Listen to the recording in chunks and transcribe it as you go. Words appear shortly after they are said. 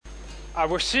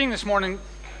We're seeing this morning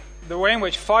the way in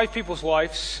which 5 people's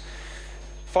lives,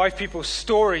 5 people's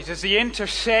stories, as they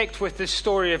intersect with this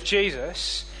story of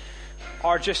Jesus,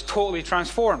 are just totally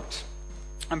transformed.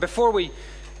 And before we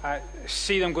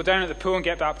see them go down at the pool and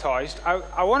get baptized,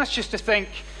 I want us just to think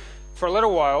for a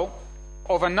little while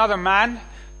of another man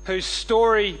whose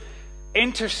story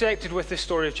intersected with the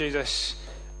story of Jesus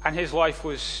and his life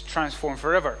was transformed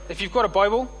forever. If you've got a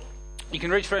Bible, you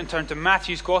can reach for it and turn to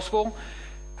Matthew's Gospel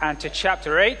and to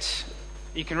chapter 8.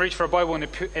 You can reach for a Bible in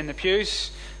the pews,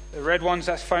 the red ones.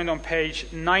 That's found on page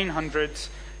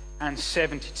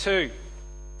 972.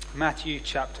 Matthew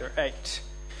chapter 8.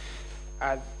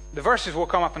 The verses will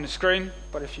come up on the screen,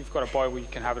 but if you've got a Bible, you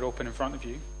can have it open in front of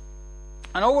you.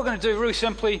 And all we're going to do really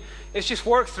simply is just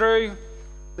work through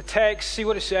the text, see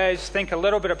what it says, think a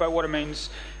little bit about what it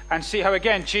means, and see how,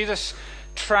 again, Jesus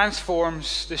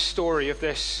transforms the story of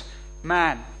this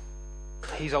man.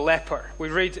 He's a leper. We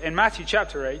read in Matthew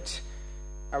chapter 8,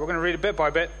 we're going to read it bit by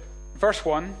bit. Verse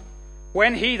 1,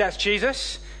 when he, that's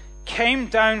Jesus, came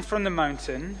down from the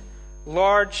mountain,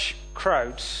 large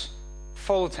crowds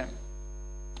followed him.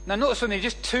 Now notice with me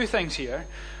just 2 things here.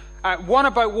 One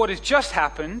about what has just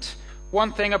happened,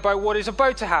 one thing about what is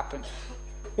about to happen.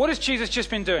 What has Jesus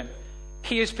just been doing?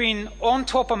 He has been on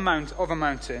top of a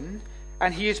mountain,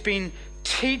 and he has been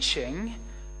teaching,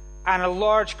 and a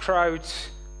large crowd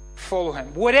follow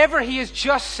him. Whatever he has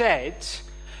just said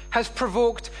has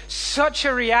provoked such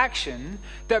a reaction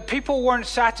that people weren't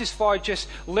satisfied just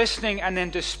listening and then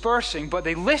dispersing, but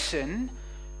they listen,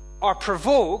 are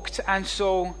provoked, and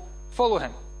so follow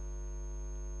him.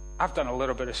 I've done a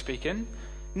little bit of speaking.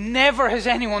 Never has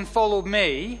anyone followed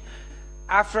me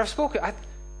after I've spoken.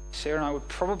 Sarah and I would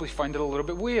probably find it a little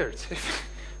bit weird if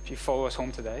you follow us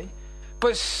home today.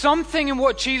 But something in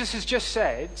what Jesus has just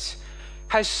said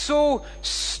has so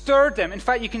stirred them. In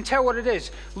fact, you can tell what it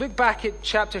is. Look back at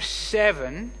chapter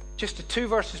 7, just the 2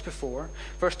 verses before,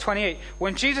 verse 28.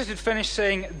 When Jesus had finished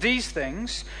saying these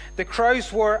things, the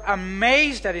crowds were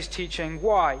amazed at his teaching.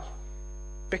 Why?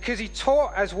 Because he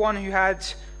taught as one who had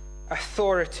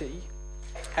authority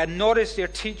and not as their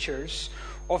teachers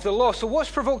of the law. So what's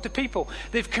provoked the people?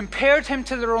 They've compared him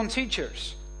to their own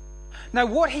teachers. Now,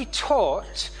 what he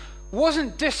taught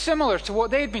wasn't dissimilar to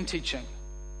what they'd been teaching.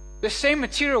 The same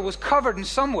material was covered in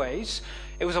some ways.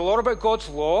 It was a lot about God's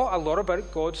law, a lot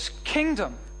about God's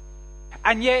kingdom.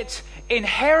 And yet,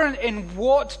 inherent in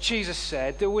what Jesus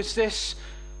said, there was this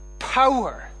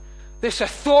power, this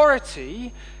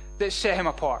authority that set him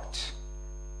apart.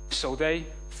 So they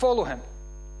follow him.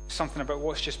 Something about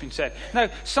what's just been said.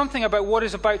 Now, something about what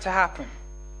is about to happen.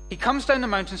 He comes down the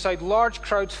mountainside, large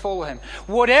crowds follow him.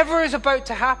 Whatever is about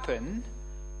to happen,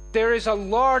 there is a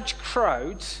large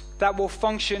crowd that will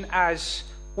function as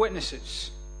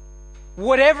witnesses.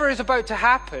 Whatever is about to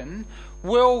happen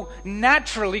will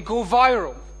naturally go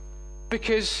viral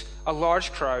because a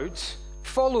large crowd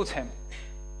followed him.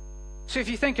 So if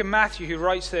you think of Matthew, who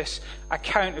writes this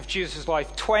account of Jesus'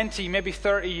 life 20, maybe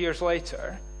 30 years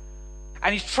later,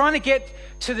 and he's trying to get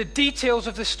to the details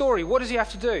of the story, what does he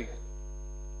have to do?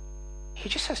 He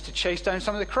just has to chase down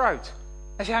some of the crowd.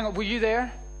 I say, hang on, were you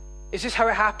there? Is this how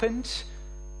it happened?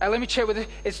 Let me check with it.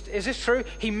 Is this true?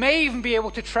 He may even be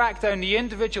able to track down the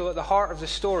individual at the heart of the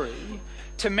story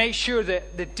to make sure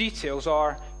that the details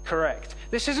are correct.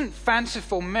 This isn't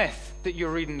fanciful myth that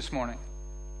you're reading this morning.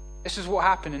 This is what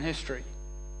happened in history.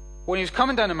 When he was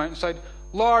coming down the mountainside,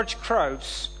 large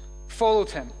crowds followed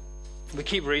him. We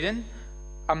keep reading.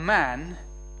 A man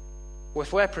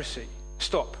with leprosy.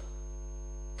 Stop.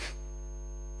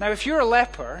 Now, if you're a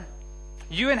leper,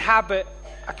 you inhabit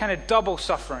a kind of double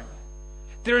suffering.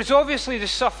 There is obviously the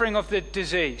suffering of the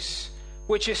disease,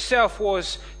 which itself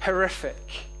was horrific.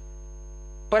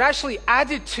 But actually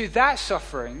added to that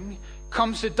suffering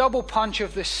comes the double punch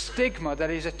of the stigma that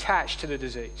is attached to the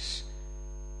disease.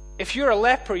 If you're a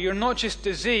leper, you're not just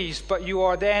diseased, but you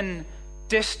are then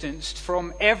distanced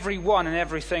from everyone and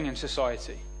everything in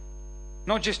society.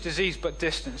 Not just disease, but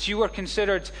distance. You were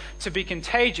considered to be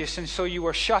contagious, and so you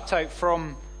were shut out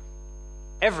from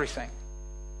everything.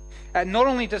 Not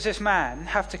only does this man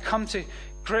have to come to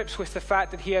grips with the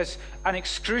fact that he has an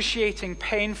excruciating,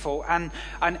 painful, and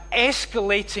an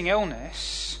escalating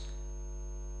illness,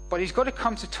 but he's got to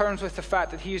come to terms with the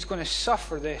fact that he is going to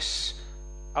suffer this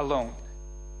alone.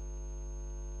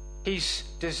 He's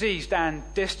diseased and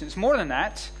distanced. More than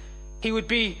that, he would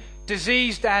be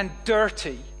diseased and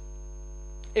dirty.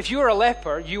 If you were a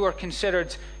leper, you were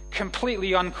considered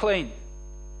completely unclean.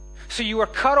 So you were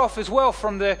cut off as well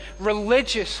from the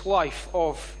religious life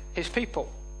of his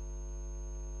people.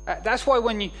 That's why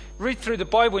when you read through the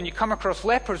Bible and you come across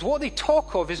lepers, what they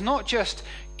talk of is not just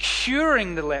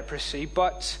curing the leprosy,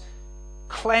 but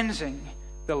cleansing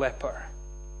the leper.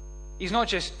 He's not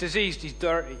just diseased, he's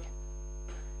dirty.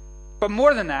 But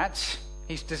more than that,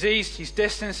 he's diseased, he's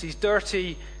distanced, he's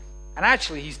dirty, and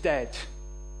actually he's dead.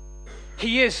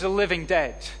 He is the living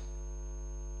dead.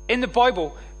 In the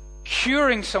Bible,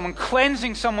 curing someone,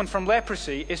 cleansing someone from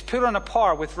leprosy is put on a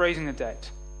par with raising the dead.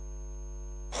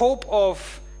 Hope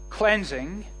of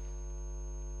cleansing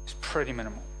is pretty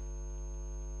minimal.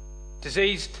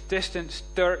 Diseased, distanced,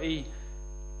 dirty,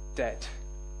 dead.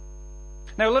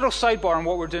 Now, a little sidebar on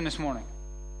what we're doing this morning.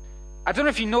 I don't know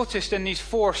if you noticed in these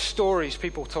 4 stories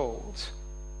people told,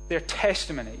 their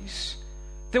testimonies,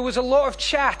 there was a lot of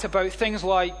chat about things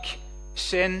like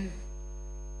sin,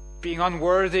 being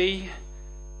unworthy,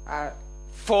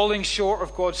 falling short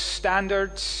of God's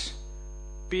standards,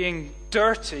 being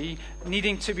dirty,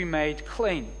 needing to be made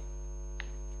clean.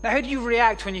 Now, how do you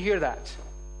react when you hear that?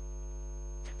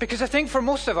 Because I think for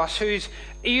most of us whose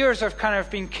ears have kind of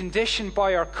been conditioned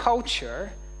by our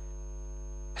culture,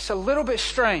 it's a little bit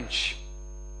strange.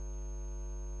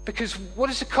 Because what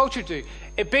does the culture do?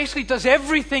 It basically does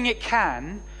everything it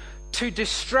can to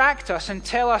distract us and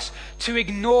tell us to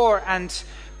ignore and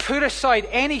put aside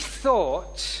any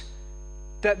thought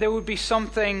that there would be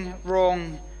something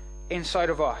wrong inside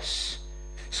of us.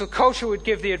 So culture would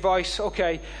give the advice,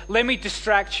 okay, let me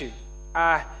distract you.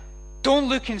 Don't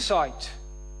look inside.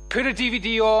 Put a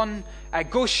DVD on,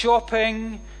 go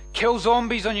shopping, kill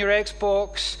zombies on your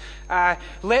Xbox,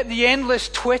 let the endless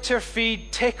Twitter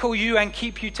feed tickle you and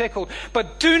keep you tickled,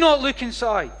 but do not look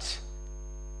inside.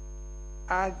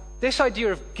 This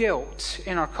idea of guilt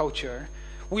in our culture,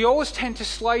 we always tend to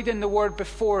slide in the word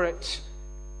before it,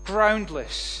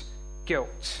 groundless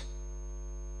guilt.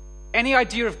 Any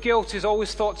idea of guilt is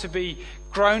always thought to be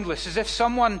groundless, as if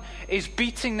someone is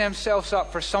beating themselves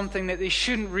up for something that they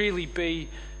shouldn't really be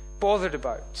bothered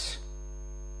about.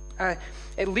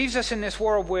 It leaves us in this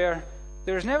world where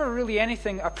there's never really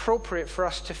anything appropriate for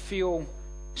us to feel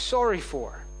sorry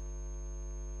for.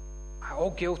 All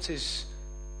guilt is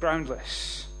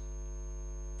groundless.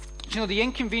 You know, the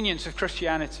inconvenience of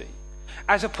Christianity,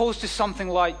 as opposed to something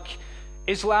like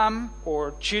Islam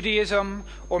or Judaism,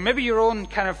 or maybe your own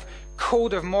kind of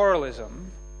code of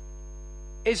moralism,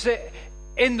 is that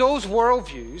in those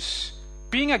worldviews,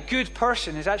 being a good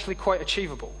person is actually quite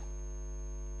achievable.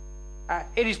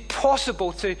 It is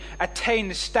possible to attain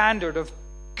the standard of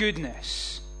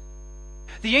goodness.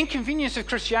 The inconvenience of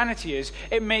Christianity is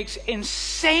it makes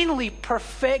insanely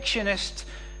perfectionist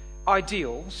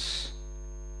ideals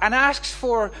and asks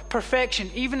for perfection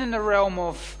even in the realm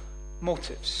of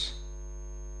motives.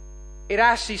 It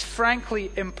asks these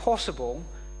frankly impossible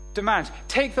demands.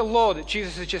 Take the law that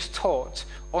Jesus has just taught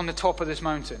on the top of this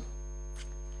mountain.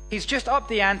 He's just upped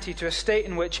the ante to a state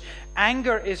in which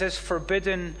anger is as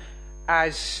forbidden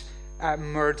as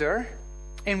murder,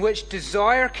 in which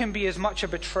desire can be as much a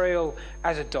betrayal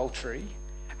as adultery,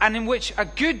 and in which a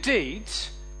good deed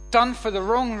done for the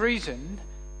wrong reason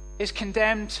is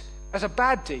condemned as a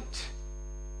bad deed.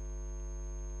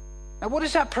 Now, what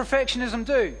does that perfectionism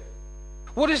do?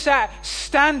 What does that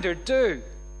standard do?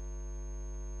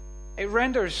 It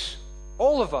renders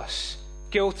all of us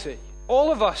guilty, all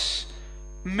of us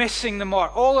missing the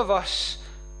mark, all of us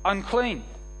unclean.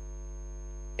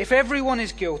 If everyone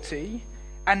is guilty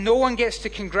and no one gets to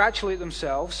congratulate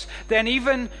themselves, then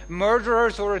even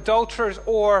murderers or adulterers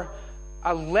or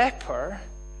a leper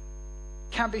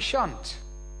can't be shunned.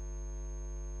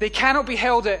 They cannot be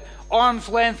held at arm's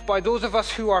length by those of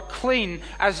us who are clean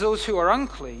as those who are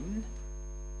unclean.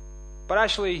 But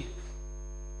actually,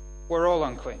 we're all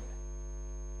unclean.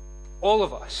 All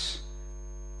of us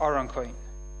are unclean.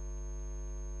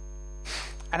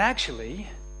 And actually,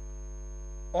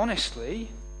 honestly,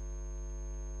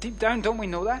 deep down, don't we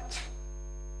know that?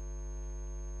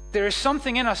 There is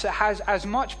something in us that has as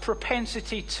much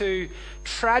propensity to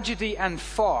tragedy and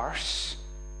farce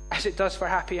as it does for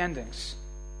happy endings.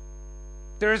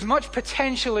 There is much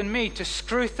potential in me to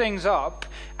screw things up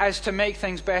as to make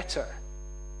things better.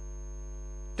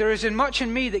 There is much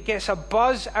in me that gets a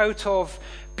buzz out of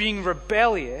being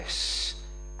rebellious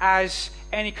as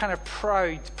any kind of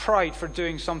pride for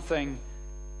doing something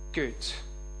good.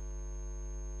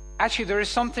 Actually, there is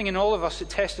something in all of us that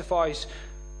testifies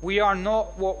we are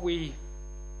not what we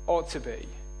ought to be.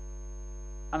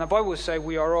 And the Bible will say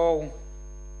we are all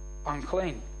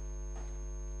unclean.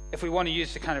 If we want to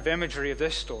use the kind of imagery of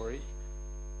this story,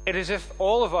 it is as if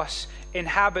all of us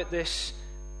inhabit this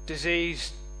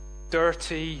diseased,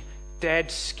 dirty,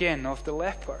 dead skin of the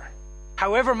leper.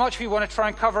 however much we want to try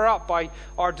and cover up by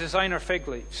our designer fig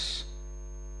leaves.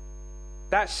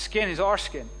 That skin is our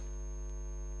skin.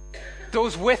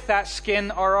 Those with that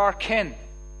skin are our kin.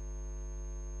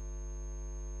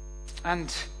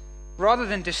 And rather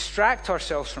than distract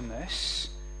ourselves from this,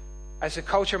 as the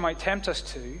culture might tempt us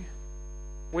to,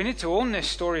 we need to own this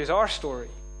story as our story.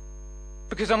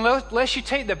 Because unless you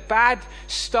take the bad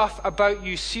stuff about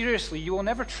you seriously, you will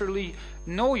never truly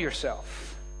know yourself.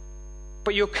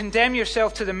 But you'll condemn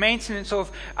yourself to the maintenance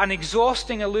of an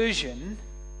exhausting illusion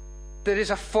that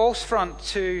is a false front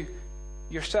to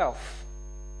yourself.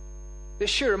 That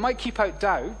sure, it might keep out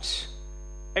doubt,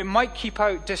 it might keep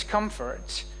out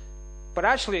discomfort, but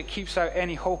actually it keeps out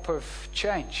any hope of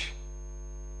change,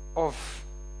 of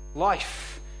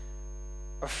life,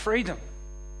 of freedom.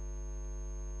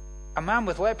 A man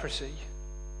with leprosy,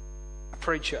 a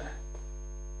preacher,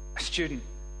 a student,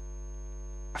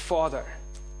 a father,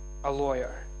 a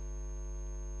lawyer.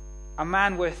 A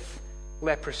man with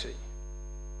leprosy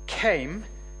came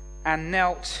and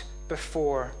knelt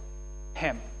before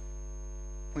him.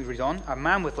 We read on. A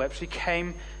man with leprosy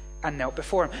came and knelt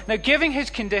before him. Now, given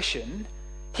his condition,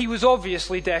 he was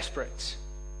obviously desperate.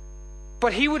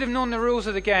 But he would have known the rules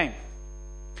of the game.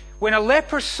 When a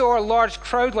leper saw a large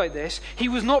crowd like this, he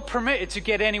was not permitted to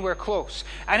get anywhere close.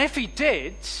 And if he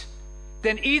did,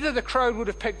 then either the crowd would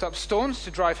have picked up stones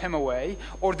to drive him away,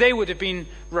 or they would have been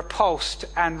repulsed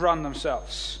and run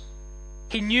themselves.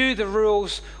 He knew the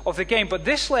rules of the game. But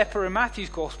this leper in Matthew's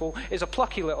gospel is a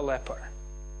plucky little leper.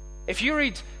 If you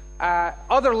read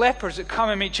other lepers that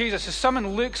come and meet Jesus, there's some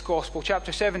in Luke's gospel,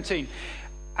 chapter 17,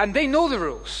 and they know the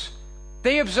rules.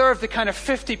 They observe the kind of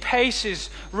 50 paces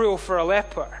rule for a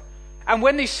leper. And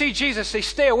when they see Jesus, they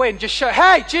stay away and just shout,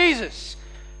 "Hey, Jesus,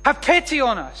 have pity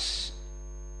on us."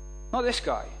 Not this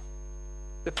guy.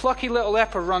 The plucky little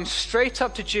leper runs straight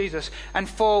up to Jesus and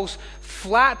falls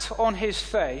flat on his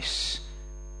face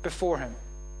before him.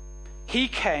 He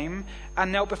came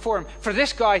and knelt before him. For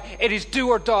this guy, it is do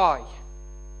or die.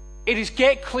 It is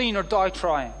get clean or die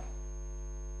trying.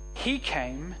 He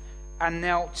came and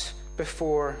knelt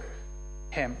before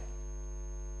him.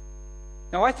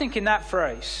 Now, I think in that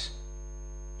phrase,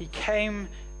 he came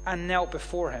and knelt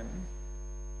before him,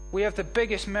 we have the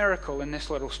biggest miracle in this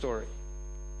little story.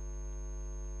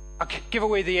 I'll give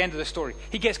away the end of the story.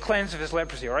 He gets cleansed of his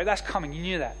leprosy, all right? That's coming. You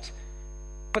knew that.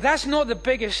 But that's not the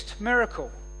biggest miracle.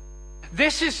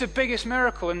 This is the biggest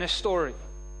miracle in this story.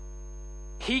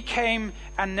 He came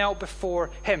and knelt before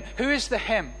him. Who is the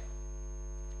him?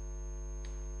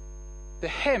 The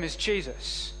him is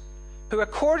Jesus, who,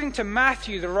 according to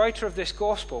Matthew, the writer of this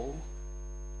gospel,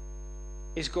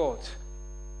 is God.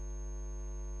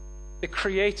 The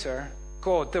Creator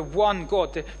God, the one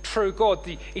God, the true God,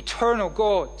 the eternal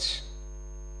God.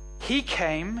 He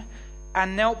came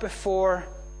and knelt before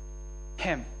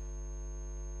him.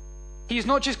 He is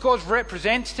not just God's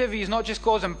representative. He is not just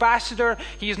God's ambassador.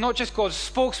 He is not just God's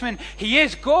spokesman. He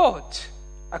is God,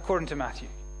 according to Matthew.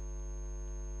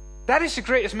 That is the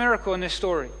greatest miracle in this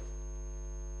story.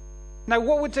 Now,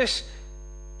 what would this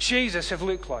Jesus have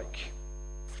looked like?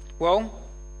 Well,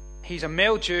 he's a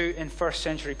male Jew in first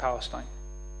century Palestine.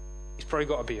 He's probably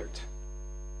got a beard.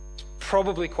 He's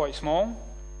probably quite small.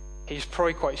 He's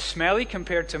probably quite smelly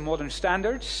compared to modern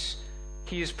standards.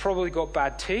 He's probably got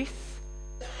bad teeth.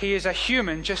 He is a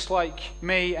human just like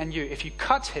me and you. If you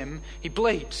cut him, he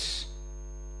bleeds.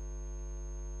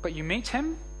 But you meet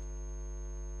him,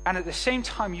 and at the same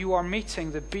time you are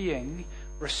meeting the being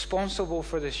responsible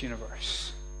for this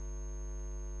universe.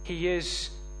 He is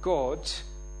God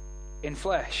in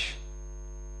flesh.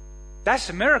 That's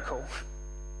a miracle.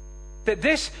 That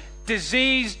this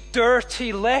diseased,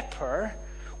 dirty leper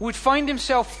would find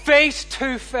himself face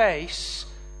to face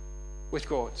with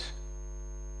God.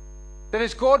 That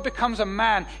as God becomes a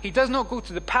man, he does not go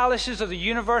to the palaces of the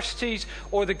universities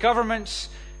or the governments,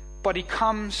 but he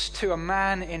comes to a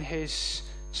man in his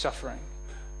suffering,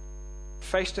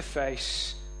 face to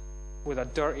face with a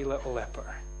dirty little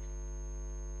leper.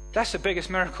 That's the biggest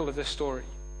miracle of this story.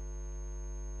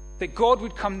 That God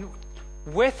would come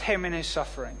with him in his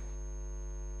suffering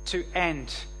to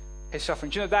end his suffering.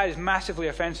 Do you know that is massively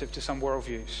offensive to some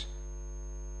worldviews?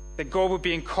 That God would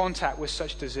be in contact with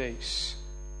such disease.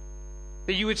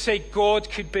 That you would say God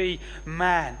could be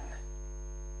man.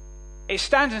 It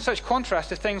stands in such contrast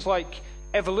to things like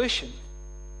evolution.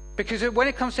 Because when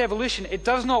it comes to evolution, it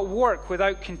does not work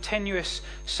without continuous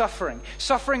suffering.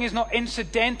 Suffering is not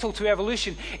incidental to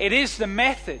evolution. It is the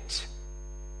method.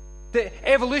 That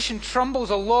evolution trumbles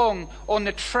along on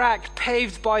the track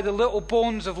paved by the little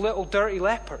bones of little dirty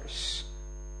lepers.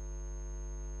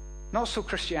 Not so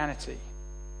Christianity.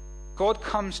 God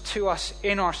comes to us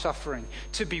in our suffering,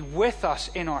 to be with us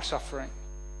in our suffering,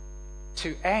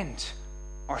 to end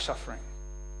our suffering.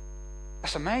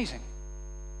 That's amazing.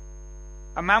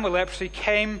 A man with leprosy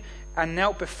came and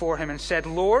knelt before him and said,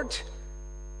 "Lord,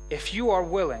 if you are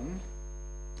willing,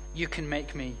 you can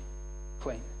make me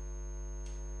clean."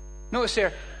 Notice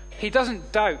there, he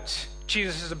doesn't doubt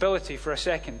Jesus' ability for a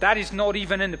second. That is not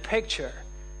even in the picture.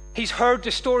 He's heard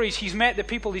the stories. He's met the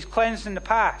people he's cleansed in the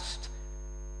past.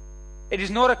 It is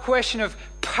not a question of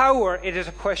power. It is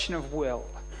a question of will.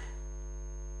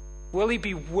 Will he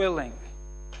be willing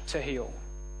to heal?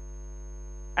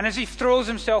 And as he throws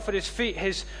himself at his feet,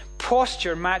 his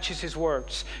posture matches his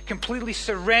words. Completely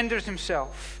surrenders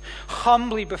himself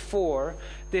humbly before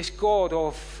this God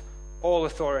of all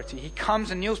authority. He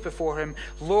comes and kneels before him.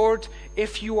 "Lord,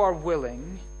 if you are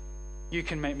willing, you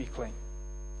can make me clean."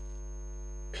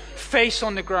 Face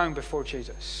on the ground before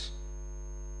Jesus.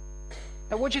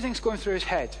 Now, what do you think is going through his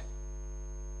head?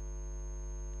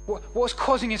 What's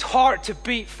causing his heart to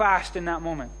beat fast in that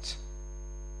moment?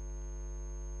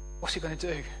 What's he going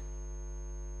to do?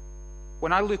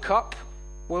 When I look up,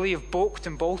 will he have balked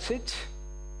and bolted?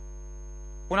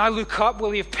 When I look up,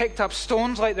 will he have picked up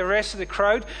stones like the rest of the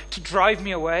crowd to drive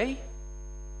me away?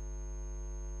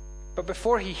 But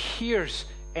before he hears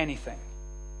anything,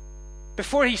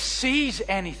 before he sees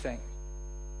anything,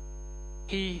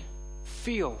 he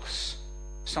feels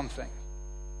something.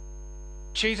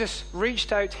 Jesus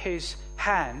reached out his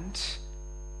hand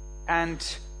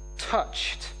and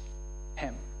touched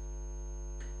him.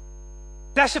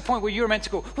 That's the point where you're meant to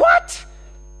go, "What?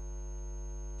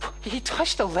 He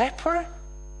touched a leper?"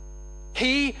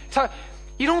 You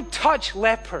don't touch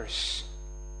lepers.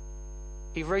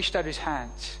 He reached out his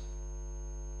hand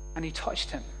and he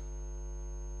touched him.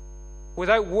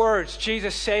 Without words,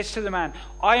 Jesus says to the man,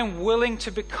 "I am willing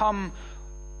to become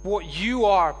what you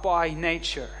are by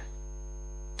nature,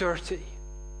 dirty,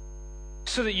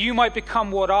 so that you might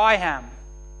become what I am,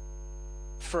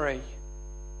 free,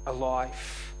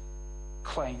 alive,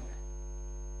 clean."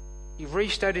 He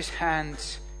reached out his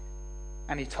hand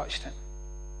and he touched him.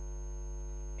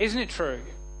 Isn't it true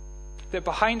that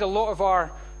behind a lot of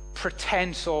our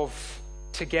pretense of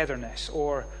togetherness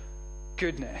or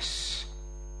goodness,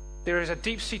 there is a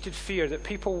deep-seated fear that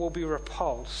people will be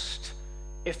repulsed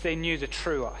if they knew the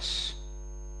true us,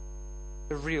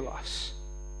 the real us?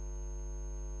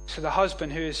 So the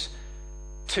husband who is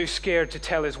too scared to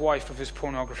tell his wife of his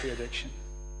pornography addiction,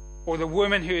 or the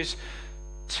woman who is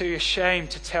too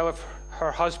ashamed to tell of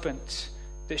her husband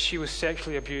that she was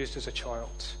sexually abused as a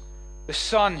child, the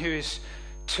son who is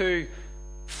too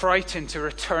frightened to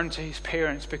return to his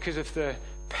parents because of the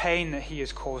pain that he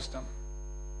has caused them.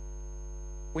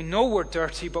 We know we're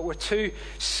dirty, but we're too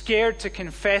scared to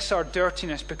confess our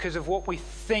dirtiness because of what we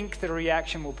think the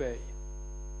reaction will be.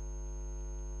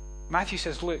 Matthew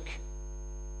says, look,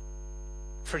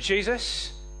 for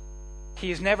Jesus,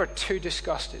 he is never too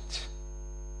disgusted.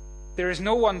 There is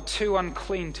no one too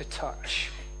unclean to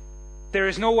touch. There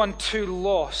is no one too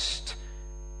lost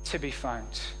to be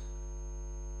found.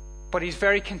 But he's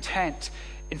very content,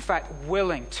 in fact,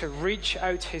 willing to reach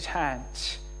out his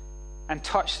hand and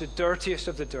touch the dirtiest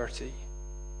of the dirty,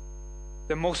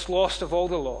 the most lost of all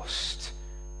the lost,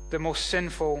 the most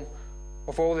sinful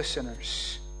of all the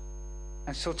sinners.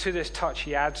 And so to this touch,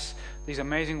 he adds these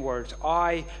amazing words,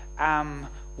 "I am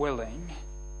willing,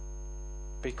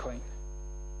 be clean."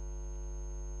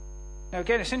 Now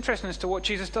again, it's interesting as to what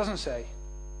Jesus doesn't say.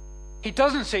 He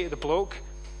doesn't say to the bloke,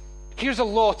 "Here's a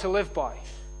law to live by,"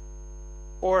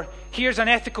 or "Here's an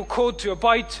ethical code to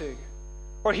abide to,"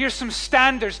 or "Here's some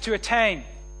standards to attain."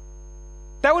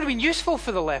 That would have been useful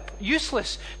for the leper,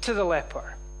 useless to the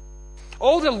leper.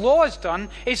 All the law has done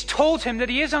is told him that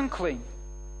he is unclean.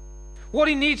 What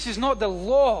he needs is not the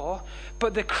law,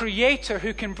 but the Creator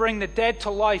who can bring the dead to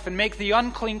life and make the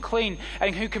unclean clean,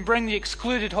 and who can bring the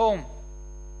excluded home.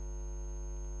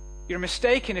 You're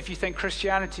mistaken if you think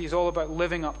Christianity is all about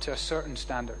living up to a certain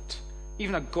standard,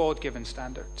 even a God-given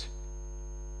standard.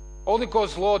 All that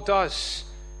God's law does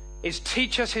is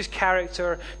teach us his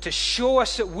character, to show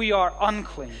us that we are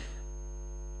unclean,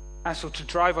 and so to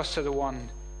drive us to the one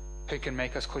who can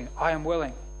make us clean. I am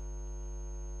willing,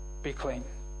 be clean.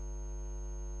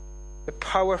 The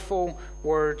powerful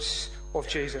words of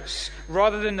Jesus.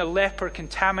 Rather than the leper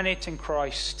contaminating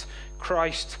Christ,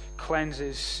 Christ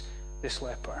cleanses this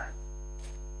leper.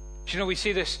 Do you know, we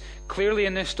see this clearly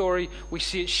in this story. We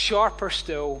see it sharper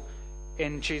still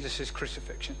in Jesus'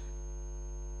 crucifixion,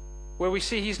 where we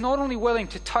see he's not only willing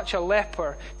to touch a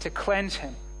leper to cleanse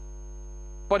him,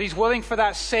 but he's willing for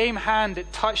that same hand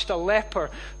that touched a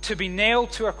leper to be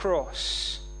nailed to a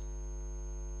cross,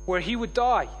 where he would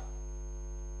die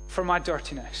for my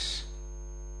dirtiness.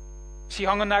 As he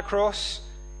hung on that cross,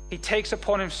 he takes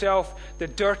upon himself the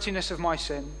dirtiness of my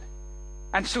sin.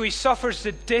 And so he suffers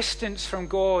the distance from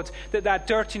God that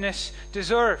dirtiness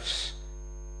deserves.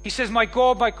 He says, my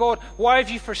God, why have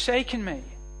you forsaken me?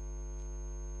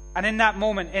 And in that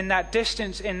moment, in that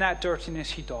distance, in that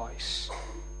dirtiness, he dies.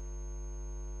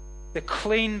 The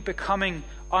clean becoming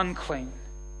unclean,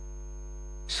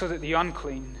 so that the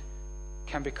unclean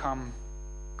can become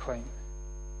clean.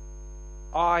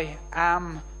 I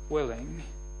am willing,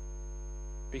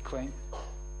 be clean.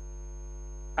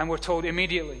 And we're told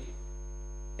immediately,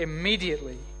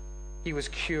 he was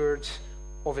cured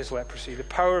of his leprosy. The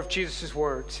power of Jesus'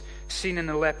 words seen in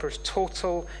the leper's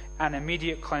total and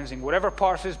immediate cleansing. Whatever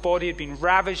parts of his body had been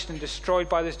ravaged and destroyed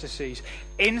by this disease,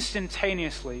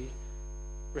 instantaneously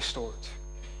restored.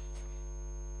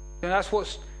 And that's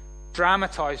what's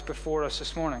dramatized before us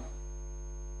this morning.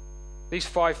 These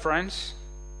 5 friends,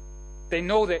 they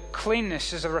know that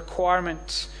cleanness is a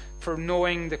requirement for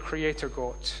knowing the Creator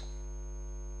God.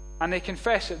 And they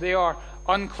confess that they are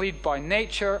unclean by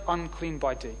nature, unclean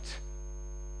by deed.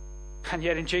 And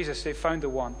yet in Jesus they found the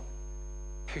one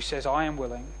who says, I am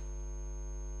willing,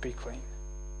 be clean.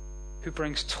 Who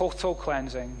brings total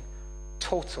cleansing,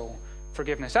 total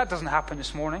forgiveness. That doesn't happen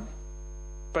this morning.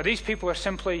 But these people are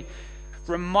simply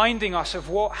reminding us of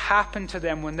what happened to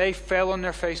them when they fell on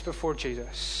their face before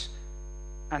Jesus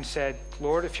and said,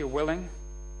 Lord, if you're willing,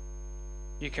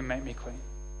 you can make me clean.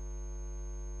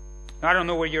 Now, I don't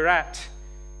know where you're at.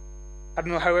 I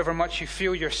don't know however much you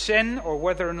feel your sin or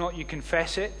whether or not you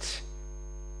confess it.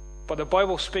 But the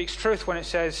Bible speaks truth when it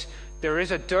says there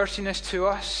is a dirtiness to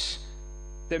us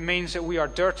that means that we are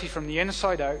dirty from the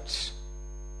inside out,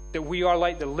 that we are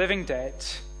like the living dead,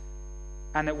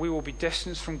 and that we will be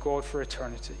distanced from God for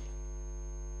eternity.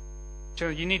 Do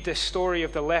you know, you need this story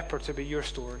of the leper to be your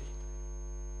story.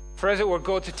 For as it were,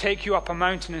 God to take you up a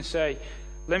mountain and say,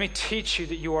 let me teach you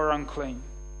that you are unclean.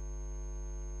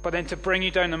 But then to bring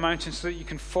you down the mountain so that you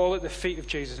can fall at the feet of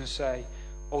Jesus and say,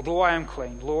 although I am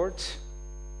clean, Lord,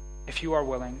 if you are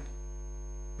willing,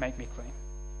 make me clean.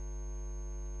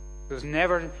 There's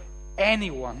never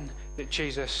anyone that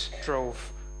Jesus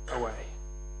drove away.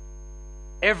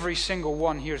 Every single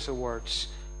one hears the words,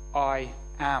 I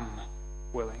am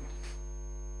willing.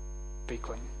 Be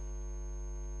clean.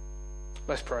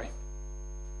 Let's pray.